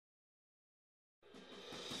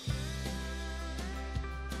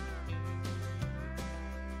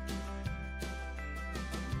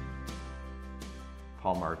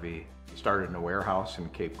Palm RV. Started in a warehouse in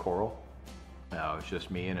Cape Coral. It was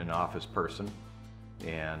just me and an office person.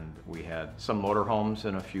 And we had some motorhomes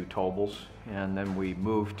and a few towables. And then we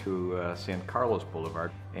moved to San Carlos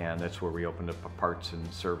Boulevard. And that's where we opened up a parts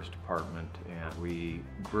and service department. And we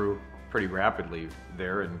grew pretty rapidly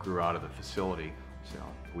there and grew out of the facility. So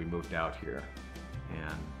we moved out here.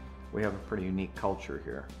 And we have a pretty unique culture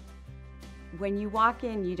here. When you walk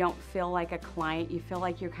in, you don't feel like a client. You feel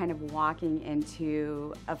like you're kind of walking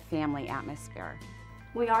into a family atmosphere.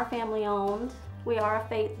 We are family owned. We are a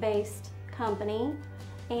faith-based company,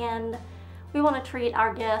 and we want to treat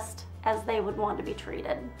our guests as they would want to be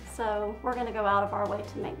treated. So we're going to go out of our way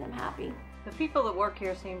to make them happy. The people that work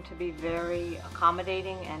here seem to be very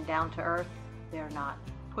accommodating and down to earth. They're not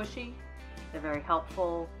pushy. They're very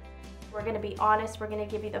helpful. We're going to be honest. We're going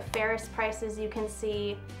to give you the fairest prices you can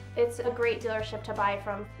see. It's a great dealership to buy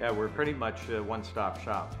from. Yeah, we're pretty much a one-stop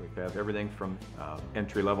shop. We have everything from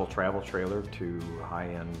entry-level travel trailer to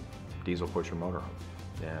high-end diesel pusher motorhome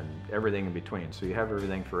and everything in between. So you have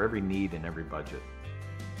everything for every need and every budget.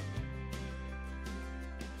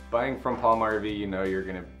 Buying from Palm RV, you know you're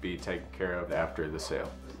going to be taken care of after the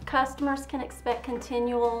sale. Customers can expect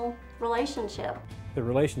continual relationship. The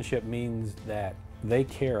relationship means that they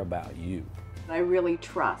care about you. I really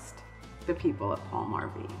trust the people at Palm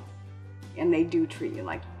RV, and they do treat you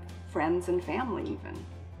like friends and family even.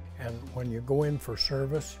 And when you go in for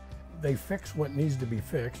service, they fix what needs to be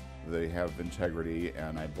fixed. They have integrity,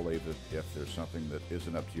 and I believe that if there's something that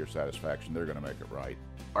isn't up to your satisfaction, they're going to make it right.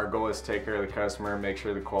 Our goal is to take care of the customer, make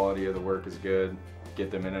sure the quality of the work is good,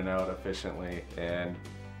 get them in and out efficiently, and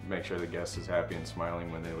make sure the guest is happy and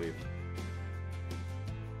smiling when they leave.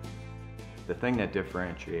 The thing that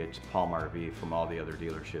differentiates Palm RV from all the other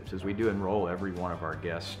dealerships is we do enroll every one of our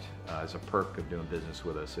guests as a perk of doing business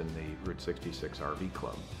with us in the Route 66 RV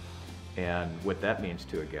Club. And what that means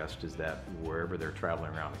to a guest is that wherever they're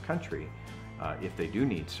traveling around the country, if they do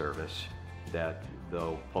need service, that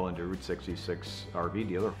they'll pull into Route 66 RV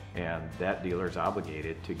dealer, and that dealer is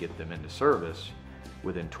obligated to get them into service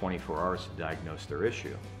within 24 hours to diagnose their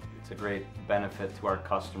issue. It's a great benefit to our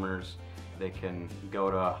customers. They can go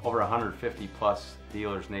to over 150 plus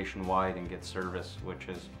dealers nationwide and get service, which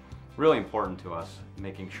is really important to us,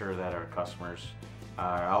 making sure that our customers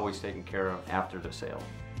are always taken care of after the sale.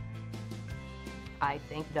 I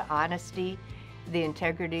think the honesty, the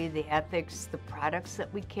integrity, the ethics, the products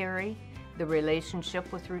that we carry, the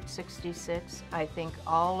relationship with Route 66, I think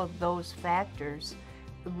all of those factors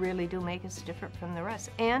really do make us different from the rest,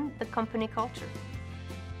 and the company culture.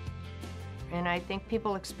 And I think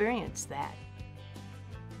people experience that.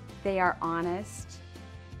 They are honest.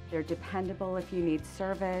 They're dependable if you need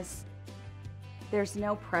service. There's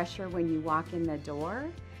no pressure when you walk in the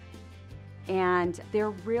door. And they're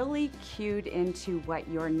really cued into what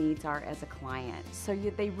your needs are as a client. So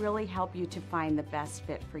they really help you to find the best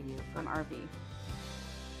fit for you from RV.